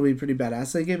think it'll be pretty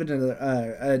badass. They gave it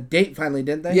a date finally,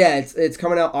 didn't they? Yeah, it's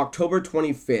coming out October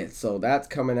 25th, so that's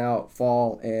coming out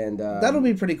fall, and that'll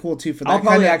be pretty cool too. For that, I'll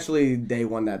probably actually day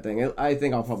one that thing. I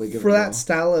think I'll probably give it that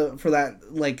style of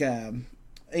that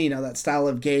style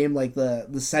of game, like the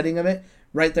setting of it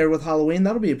right there with Halloween.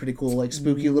 That'll be a pretty cool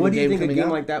spooky little game. What do you think coming a game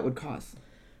like that would cost?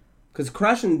 Because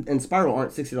Crash and Spyro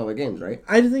aren't $60 games, right?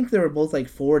 I think they were both like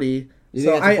 $40. You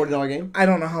think that's a $40 game? I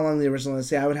don't know how long the original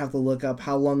is. I would have to look up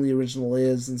how long the original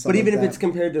is and stuff. But even if it's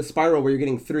compared to Spyro, where you're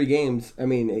getting 3 games, I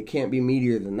mean, it can't be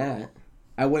meatier than that.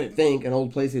 I wouldn't think an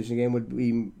old PlayStation game would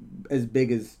be as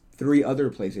big as 3 other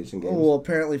PlayStation games. Well,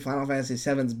 apparently Final Fantasy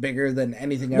VII's bigger than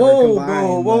anything ever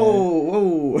combined.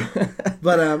 Whoa.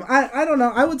 But I don't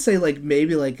know. I would say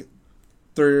maybe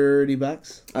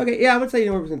 $30. Okay, yeah, I would say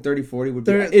anywhere between 30-40 would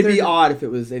be. It'd be odd if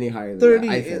it was any higher than 30.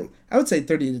 That, I think. I would say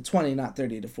 30 to 20, not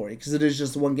 30 to 40, because it is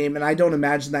just one game, and I don't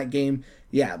imagine that game,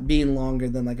 being longer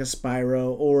than like a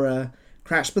Spyro or a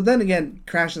Crash. But then again,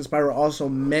 Crash and Spyro are also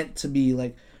meant to be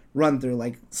like run through,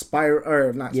 like Spyro,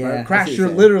 or not Spyro, Yeah, Crash. You're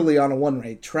literally on a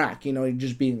one-way track, you know, you're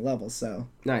just beating levels. So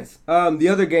nice. The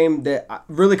other game that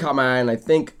really caught my eye, and I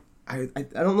think I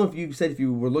don't know if you said if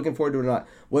you were looking forward to it or not,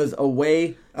 was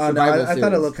Away Survival I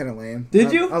thought it looked kind of lame.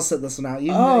 Did you? I'll sit this one out.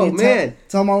 Man,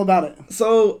 tell them all about it.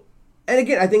 So, and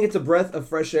again, I think it's a breath of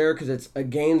fresh air because it's a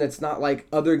game that's not like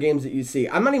other games that you see.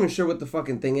 I'm not even sure what the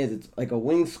fucking thing is. It's like a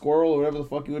winged squirrel or whatever the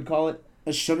fuck you would call it.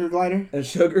 A sugar glider? A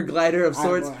sugar glider of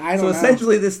sorts. I don't know.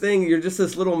 Essentially this thing, you're just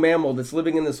this little mammal that's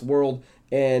living in this world,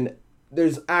 and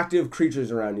there's active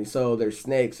creatures around you. So there's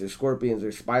snakes, there's scorpions,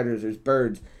 there's spiders, there's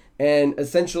birds. And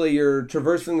essentially you're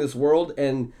traversing this world,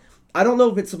 and I don't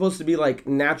know if it's supposed to be like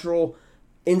natural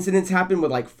incidents happen with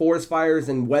like forest fires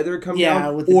and weather come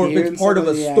down, or if it's part of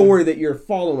a story that you're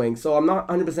following. So I'm not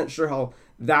 100% sure how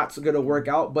that's going to work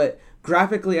out, but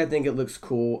graphically I think it looks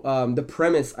cool. The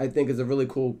premise I think is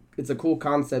it's a cool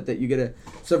concept that you get to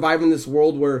survive in this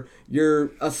world where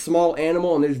you're a small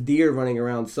animal and there's deer running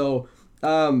around. So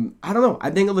I don't know.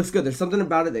 I think it looks good. There's something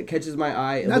about it that catches my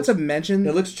eye. Not to mention,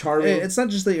 it looks charming. It's not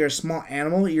just that you're a small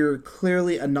animal. You're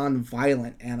clearly a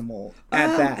non-violent animal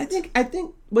at that. I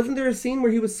think wasn't there a scene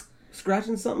where he was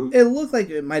scratching something? It looked like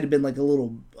it might have been like a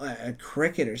little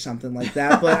cricket or something like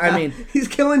that. But I mean, he's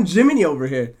killing Jiminy over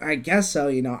here. I guess so.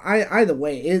 You know, either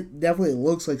way, it definitely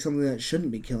looks like something that shouldn't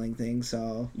be killing things.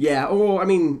 So yeah. Oh, I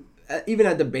mean, even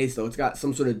at the base though, it's got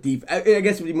some sort of I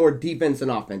guess it would be more defense than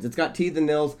offense. It's got teeth and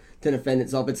nails to defend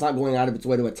itself. It's not going out of its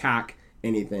way to attack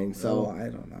anything. So I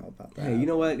don't know about that. Hey, you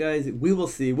know what, guys? We will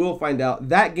see. We'll find out.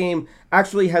 That game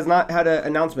actually has not had an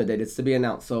announcement date. It's to be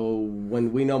announced. So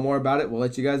when we know more about it, we'll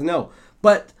let you guys know.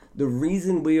 But the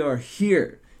reason we are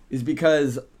here is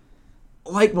because,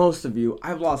 like most of you,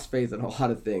 I've lost faith in a lot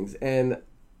of things. And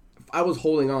I was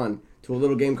holding on to a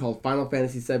little game called Final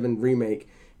Fantasy VII Remake.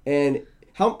 And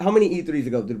how many E3s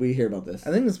ago did we hear about this?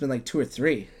 I think it's been like 2 or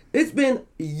 3. It's been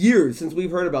years since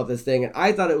we've heard about this thing, and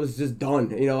I thought it was just done.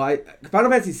 You know, Final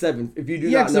Fantasy VII, if you do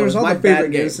not know, is my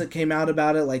favorite game. News that came out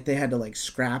about it, like they had to like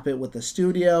scrap it with the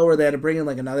studio, or they had to bring in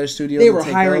like another studio. They were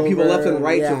hiring people left and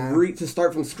right to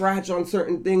start from scratch on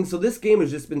certain things. So this game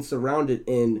has just been surrounded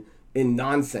in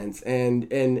nonsense,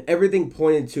 and everything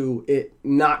pointed to it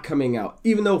not coming out,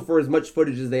 even though for as much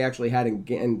footage as they actually had in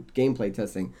gameplay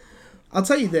testing. I'll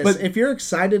tell you this: if you're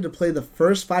excited to play the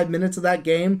first 5 minutes of that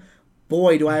game,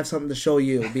 boy, do I have something to show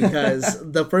you, because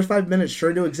the first 5 minutes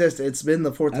sure do exist. It's been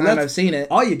the 4th time I've seen it.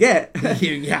 All you get.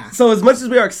 Yeah. So as much as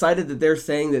we are excited that they're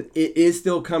saying that it is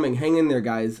still coming, hang in there,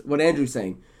 guys. What Andrew's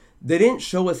saying, they didn't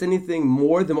show us anything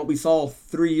more than what we saw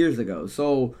 3 years ago.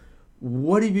 So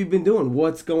what have you been doing?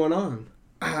 What's going on?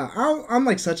 I'm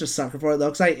like such a sucker for it though,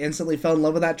 because I instantly fell in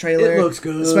love with that trailer. It looks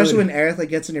good, especially when Aerith like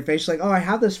gets in your face. She's like, "Oh, I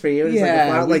have this for you." And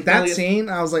yeah, it's like that scene.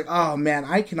 I was like, "Oh man,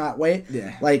 I cannot wait."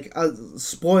 Yeah. Like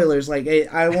spoilers. Like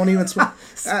I won't even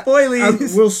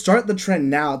spoilers. We'll start the trend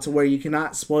now to where you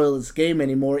cannot spoil this game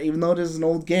anymore, even though it is an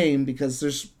old game, because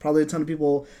there's probably a ton of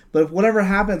people. But if whatever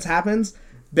happens,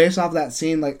 based off that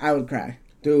scene, like I would cry.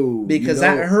 Dude, because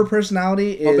her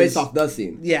personality is based off the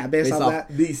scene. Yeah, based off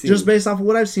that. The scene. Just based off of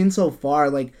what I've seen so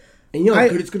far, like, and you know how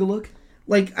good it's gonna look.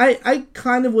 Like I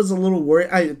kind of was a little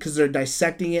worried because they're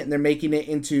dissecting it and they're making it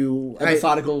into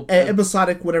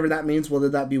episodic, whatever that means. Whether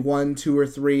that be 1, 2, or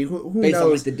 3, who based knows?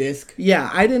 On like the disc. Yeah,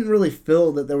 I didn't really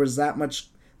feel that there was that much.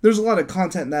 There's a lot of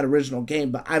content in that original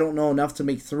game, but I don't know enough to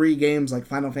make 3 games like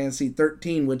Final Fantasy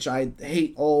 13, which I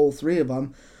hate all 3 of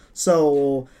them.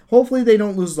 So hopefully they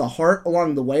don't lose the heart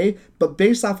along the way, but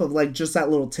based off of like just that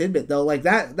little tidbit though, like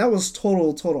that was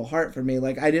total heart for me.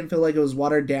 Like I didn't feel like it was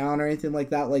watered down or anything like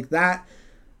that. Like that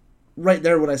right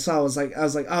there, what I saw was like, I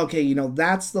was like, oh, okay, you know,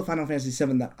 that's the Final Fantasy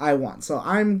VII that I want. So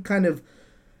I'm kind of,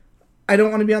 I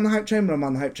don't want to be on the hype train, but I'm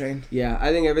on the hype train. Yeah,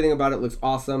 I think everything about it looks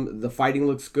awesome. The fighting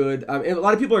looks good. And a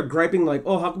lot of people are griping like,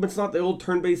 oh, how come it's not the old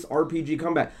turn-based RPG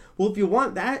combat? Well, if you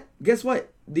want that, guess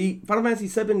what? The Final Fantasy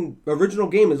VII original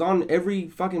game is on every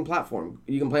fucking platform.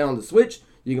 You can play it on the Switch.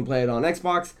 You can play it on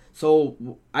Xbox.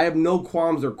 So I have no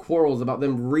qualms or quarrels about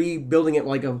them rebuilding it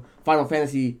like a Final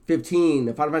Fantasy 15,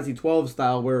 a Final Fantasy 12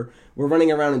 style where we're running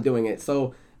around and doing it.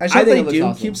 So I think they do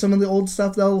awesome. Keep some of the old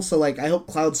stuff though. So like I hope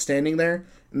Cloud's standing there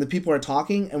and the people are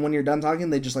talking, and when you're done talking,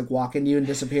 they just like walk into you and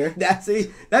disappear. That'd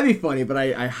be funny, but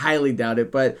I highly doubt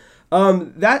it. But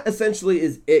that essentially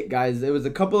is it, guys. There was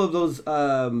a couple of those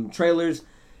trailers.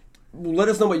 Let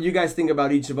us know what you guys think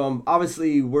about each of them.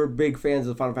 Obviously, we're big fans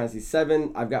of Final Fantasy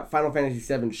VII. I've got Final Fantasy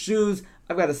VII shoes.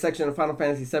 I've got a section of Final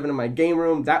Fantasy VII in my game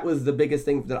room. That was the biggest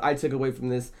thing that I took away from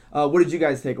this. What did you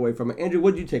guys take away from it? Andrew,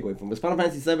 what did you take away from it? Was Final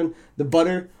Fantasy VII the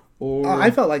butter Or I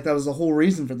felt like that was the whole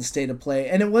reason for the state of play,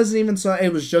 and it wasn't even so.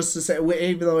 It was just to say,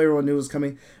 even though everyone knew it was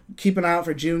coming, keep an eye out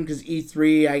for June because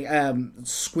E3.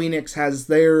 Squeenix has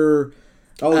their.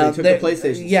 They took the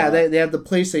PlayStation. Yeah, slot. they have the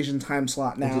PlayStation time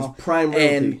slot now. Which is prime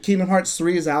royalty. And Kingdom Hearts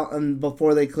 3 is out, and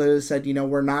before they clearly said,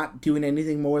 we're not doing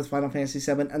anything more with Final Fantasy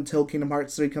 7 until Kingdom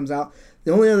Hearts 3 comes out.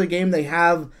 The only other game they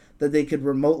have that they could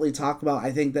remotely talk about,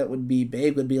 I think that would be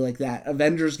big, would be like that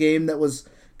Avengers game that was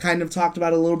kind of talked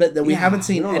about a little bit that we haven't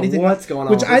seen anything what's going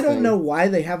on which with I this don't thing. know why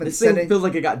they haven't This said thing it. feels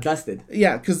like it got dusted.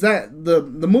 Yeah, because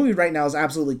the movie right now is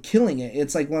absolutely killing it.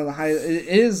 It's like one of the highest. It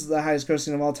is the highest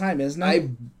grossing of all time, isn't it? I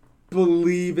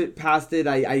believe it passed it.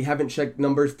 I haven't checked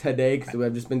numbers today because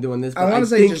I've just been doing this. But I want to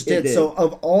say it think just did. So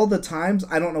of all the times,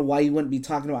 I don't know why you wouldn't be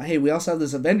talking about, hey, we also have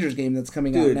this Avengers game that's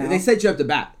coming out now. They set you up to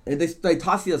bat. They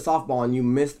tossed you a softball and you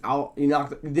missed out. You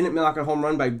didn't knock a home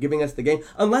run by giving us the game.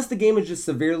 Unless the game is just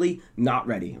severely not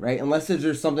ready, right? Unless there's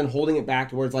just something holding it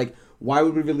back to where it's like, why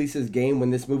would we release this game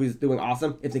when this movie is doing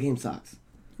awesome if the game sucks?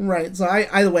 Right. So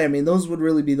either way, I mean, those would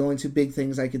really be the only two big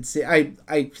things I could see.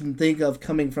 I can think of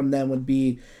coming from them would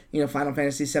be, Final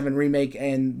Fantasy VII Remake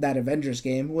and that Avengers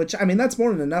game, which, I mean, that's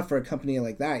more than enough for a company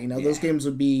like that. Those games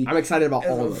would be... I'm excited about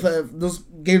all of those. Those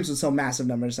games would sell massive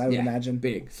numbers, I would imagine.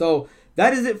 Big. So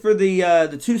that is it for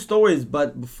the two stories.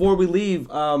 But before we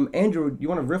leave, Andrew, you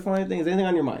want to riff on anything? Is anything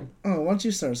on your mind? Oh, why don't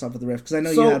you start us off with the riff? Because I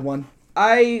know you had one.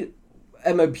 I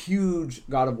am a huge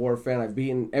God of War fan. I've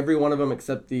beaten every one of them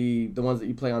except the ones that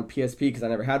you play on PSP because I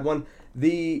never had one. And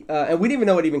we didn't even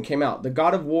know it even came out. The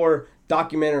God of War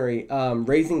documentary,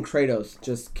 Raising Kratos,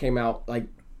 just came out. I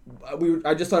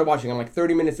just started watching. I'm like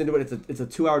 30 minutes into it. It's a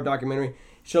 2-hour documentary. It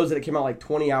shows that it came out like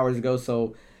 20 hours ago.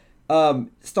 So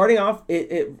starting off,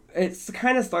 it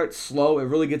kind of starts slow. It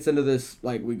really gets into this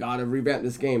like we gotta revamp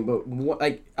this game. But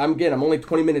I'm only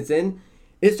 20 minutes in.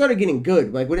 It started getting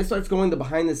good. Like when it starts going to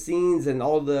behind the scenes and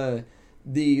all the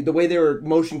way they were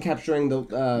motion capturing the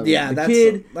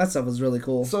kid. That stuff was really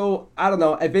cool. So I don't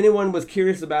know if anyone was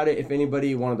curious about it, if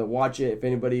anybody wanted to watch it, if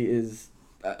anybody is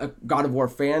a God of War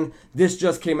fan, this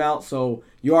just came out, so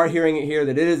you are hearing it here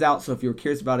that it is out. So if you're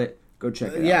curious about it, go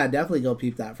check it out. Yeah, definitely go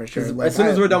peep that for sure. As soon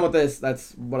as we're done with this,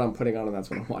 that's what I'm putting on and that's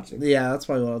what I'm watching. Yeah, that's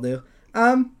probably what I'll do.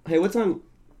 Hey, what's on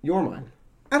your mind?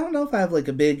 I don't know if I have like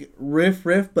a big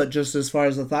riff, but just as far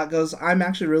as the thought goes, I'm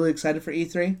actually really excited for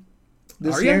E3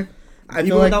 this year.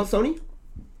 Even without Sony?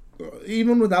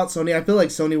 Even without Sony, I feel like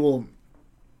Sony will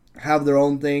have their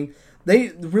own thing. They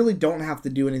really don't have to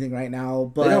do anything right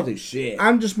now, but they don't do shit.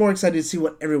 I'm just more excited to see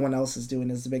what everyone else is doing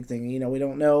is the big thing. We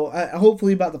don't know,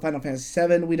 hopefully about the Final Fantasy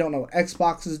VII. We don't know what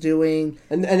Xbox is doing.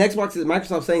 And Xbox is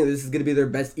Microsoft saying that this is going to be their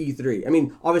best E3. I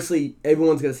mean, obviously,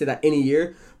 everyone's going to say that any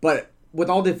year, but with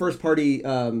all the first-party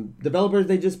developers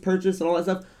they just purchased and all that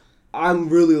stuff, I'm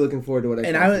really looking forward to what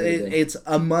Xbox is doing. It's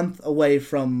a month away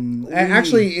from...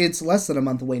 Actually, it's less than a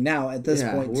month away now at this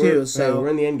point, too. So we're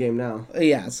in the end game now.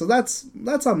 Yeah, so that's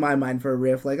on my mind for a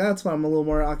riff. Like, that's what I'm a little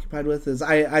more occupied with, is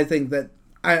I think that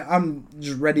I'm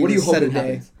just ready to set a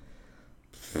day.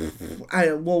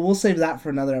 We'll save that for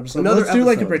another episode. Let's do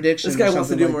like a prediction. This guy wants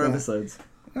to do more episodes.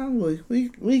 We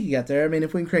can get there. I mean,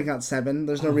 if we can crank out 7,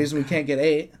 there's no reason we can't get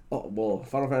 8. Oh, well,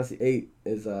 Final Fantasy 8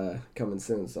 is coming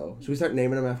soon, so should we start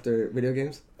naming them after video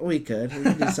games? We could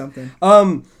do something.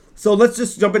 So let's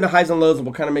just jump into highs and lows, and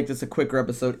we'll kind of make this a quicker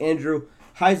episode. Andrew,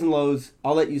 highs and lows.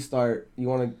 I'll let you start. You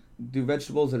want to do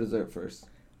vegetables or dessert first?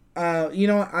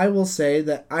 I will say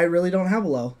that I really don't have a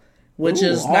low, which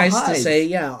is nice to say.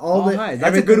 Yeah, all highs.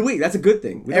 That's a good week. That's a good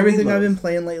thing. Everything I've been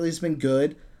playing lately has been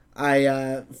good.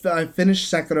 I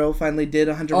finished Sekiro. Finally, did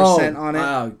 100% on it.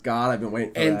 Oh God, I've been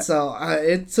waiting for that. And so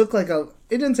it took it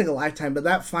didn't take a lifetime, but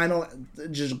that final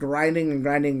just grinding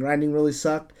really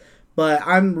sucked. But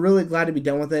I'm really glad to be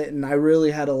done with it, and I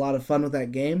really had a lot of fun with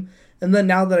that game. And then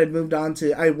now that I've moved on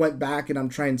I went back and I'm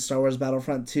trying Star Wars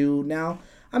Battlefront 2 now.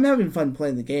 I'm having fun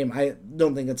playing the game. I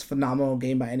don't think it's a phenomenal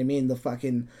game by any means. The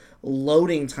fucking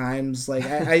loading times, like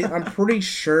I'm pretty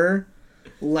sure,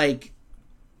 like,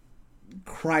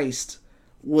 Christ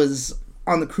was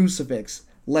on the crucifix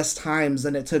less times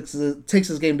than it takes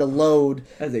this game to load.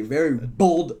 That's a very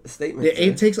bold statement.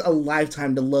 It takes a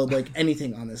lifetime to load like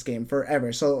anything on this game,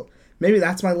 forever. So maybe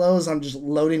that's my lows. I'm just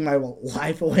loading my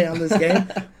life away on this game.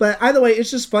 But either way, it's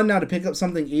just fun now to pick up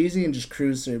something easy and just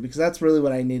cruise through, because that's really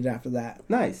what I needed after that.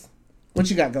 Nice. What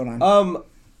you got going on?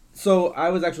 So I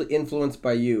was actually influenced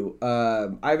by you.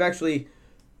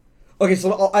 Okay,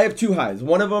 so I have 2 highs.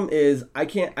 One of them is I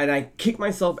kick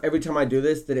myself every time I do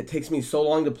this that it takes me so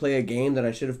long to play a game that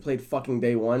I should have played fucking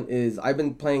day one, is I've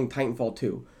been playing Titanfall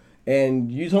 2.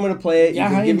 And you told me to play it. Yeah,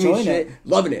 you how you give me enjoying shit. it?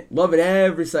 Loving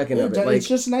every second of it. Like, it's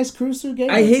just a nice cruise through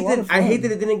game. I hate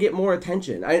that it didn't get more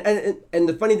attention. And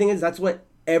the funny thing is, that's what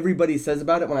everybody says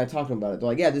about it when I talk to them about it. They're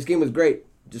like, yeah, this game was great.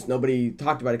 Just nobody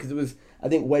talked about it because it was, I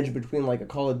think, wedged between like a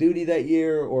Call of Duty that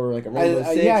year or like a Rainbow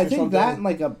Six. Yeah, I or think something. that and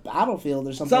like a Battlefield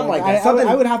or something. Something like that.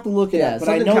 I would have to look it up, but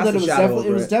I know that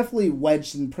it was it. definitely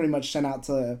wedged and pretty much sent out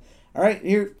to. All right,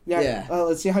 here,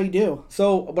 let's see how you do.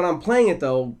 So when I'm playing it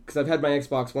though, because I've had my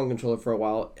Xbox One controller for a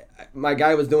while, my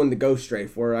guy was doing the Ghost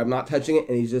Strafe where I'm not touching it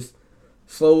and he's just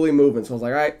slowly moving. So I was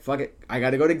like, all right, fuck it, I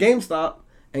got to go to GameStop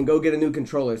and go get a new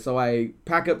controller. So I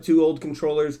pack up 2 old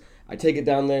controllers, I take it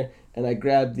down there, and I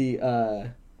grab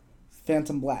the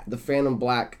Phantom Black. The Phantom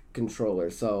Black controller.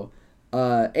 So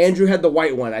Andrew had the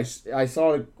white one. I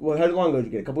saw it. Well, how long ago did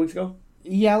you get it? A couple weeks ago?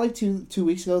 Yeah, like 2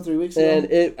 weeks ago, 3 weeks ago.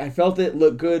 And I felt it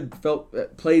looked good.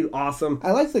 Played awesome.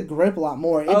 I like the grip a lot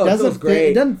more. It feels great.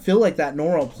 It doesn't feel like that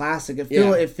normal plastic.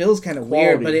 It feels kind of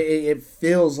weird, but it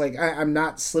feels like I'm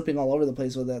not slipping all over the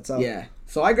place with it. So yeah.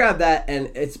 So I grabbed that,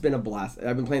 and it's been a blast.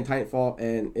 I've been playing Titanfall,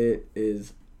 and it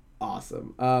is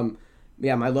awesome.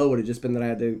 Yeah, my low would have just been that I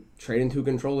had to trade in 2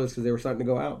 controllers because they were starting to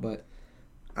go out, but.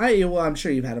 I'm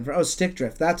sure you've had them for. Stick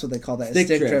drift. That's what they call that.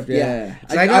 Stick drift. Yeah.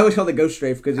 So I always call it Ghost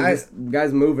Strafe because it's just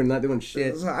guys moving, not doing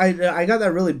shit. So I got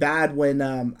that really bad when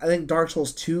I think Dark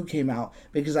Souls 2 came out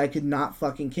because I could not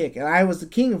fucking kick, and I was the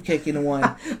king of kicking in one.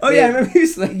 Yeah, I remember you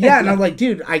saying. Yeah, and I'm like,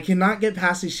 dude, I cannot get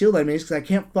past these shield enemies because I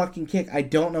can't fucking kick. I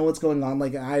don't know what's going on.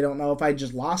 Like, I don't know if I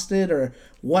just lost it or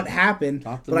what happened,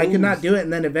 but I could not do it.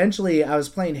 And then eventually, I was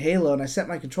playing Halo, and I set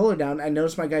my controller down. I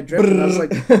noticed my guy drifting. And I was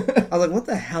like, what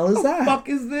the hell is that? What the fuck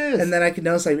is this? And then I could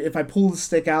notice if I pull the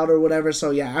stick out or whatever. So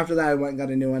yeah, after that, I went and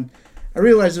got a new one. I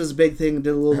realized it was a big thing.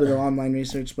 Did a little bit of online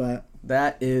research, but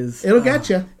it'll get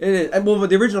you. It is. Well,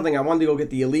 but the original thing, I wanted to go get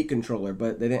the Elite controller,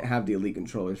 but they didn't have the Elite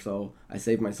controller, so I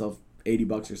saved myself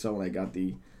 $80 or so when I got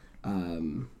the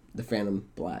Phantom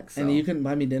Black. So. And you couldn't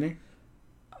buy me dinner?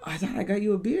 I thought I got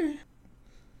you a beer.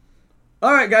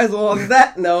 All right, guys. Well, on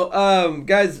that note,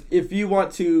 guys, if you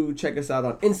want to check us out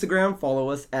on Instagram,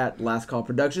 follow us at Last Call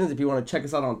Productions. If you want to check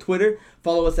us out on Twitter,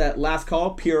 follow us at Last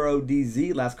Call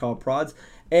PRODZ, Last Call Prods.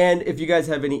 And if you guys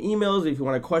have any emails, if you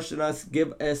want to question us,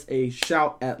 give us a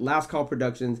shout at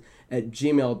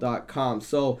lastcallproductions@gmail.com.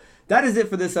 So that is it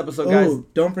for this episode, guys. Oh,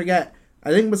 don't forget.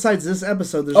 I think besides this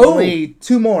episode, there's only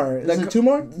 2 more. Is it 2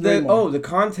 more? The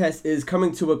contest is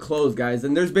coming to a close, guys.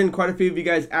 And there's been quite a few of you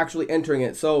guys actually entering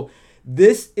it. So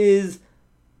this is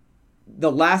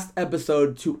the last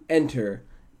episode to enter,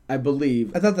 I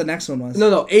believe. I thought the next one was.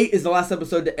 No, 8 is the last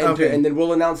episode to enter, okay. And then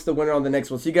we'll announce the winner on the next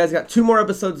one. So you guys got 2 more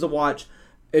episodes to watch.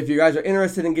 If you guys are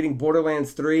interested in getting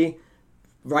Borderlands 3,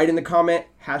 write in the comment,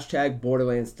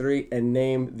 #Borderlands 3, and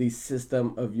name the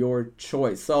system of your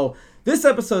choice. So this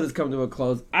episode has come to a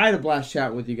close. I had a blast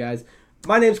chatting with you guys.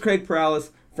 My name's Craig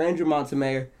Perales, for Andrew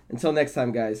Montemayor. Until next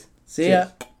time, guys. See ya.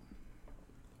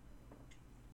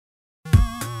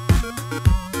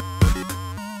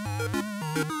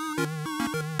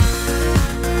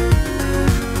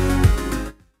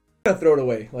 I throw it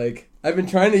away. Like, I've been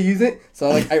trying to use it, so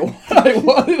like I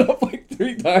wad it up like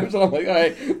 3 times, and I'm like, all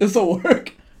right, this will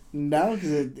work. No,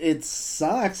 because it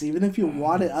sucks. Even if you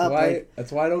wad it up,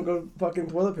 that's why I don't go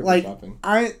fucking toilet paper like shopping.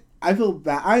 I feel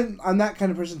bad. I'm that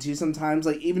kind of person too. Sometimes,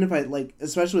 like even if I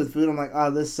especially with food, I'm like,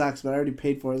 oh, this sucks, but I already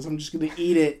paid for it, so I'm just gonna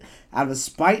eat it out of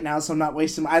spite now. So I'm not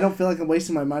wasting. I don't feel like I'm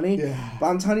wasting my money. Yeah. But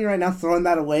I'm telling you right now, throwing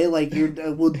that away, like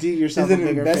will do yourself a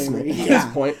bigger favor. At this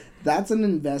point. That's an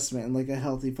investment in like a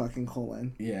healthy fucking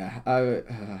colon. Yeah, I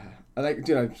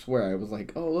I swear I was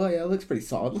like, oh yeah, it looks pretty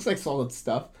solid. It looks like solid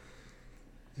stuff.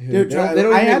 Dude, they don't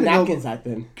even have napkins that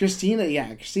thin. Christina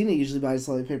usually buys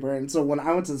toilet paper, and so when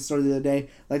I went to the store the other day,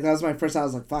 like that was my first. I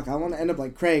was like, fuck, I want to end up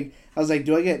like Craig. I was like,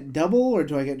 do I get double or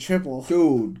do I get triple?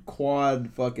 Dude, quad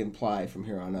fucking ply from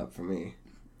here on up for me.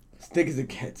 As thick as it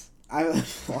gets.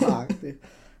 Fuck.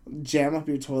 Jam up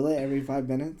your toilet every 5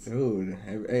 minutes. Dude,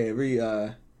 every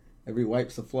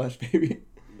wipe's a flush, baby.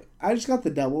 I just got the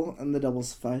double, and the double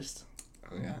sufficed.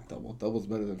 Oh yeah, double. Double's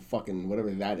better than fucking whatever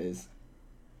that is.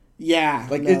 Yeah.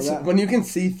 Like, when you can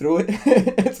see through it,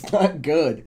 it's not good.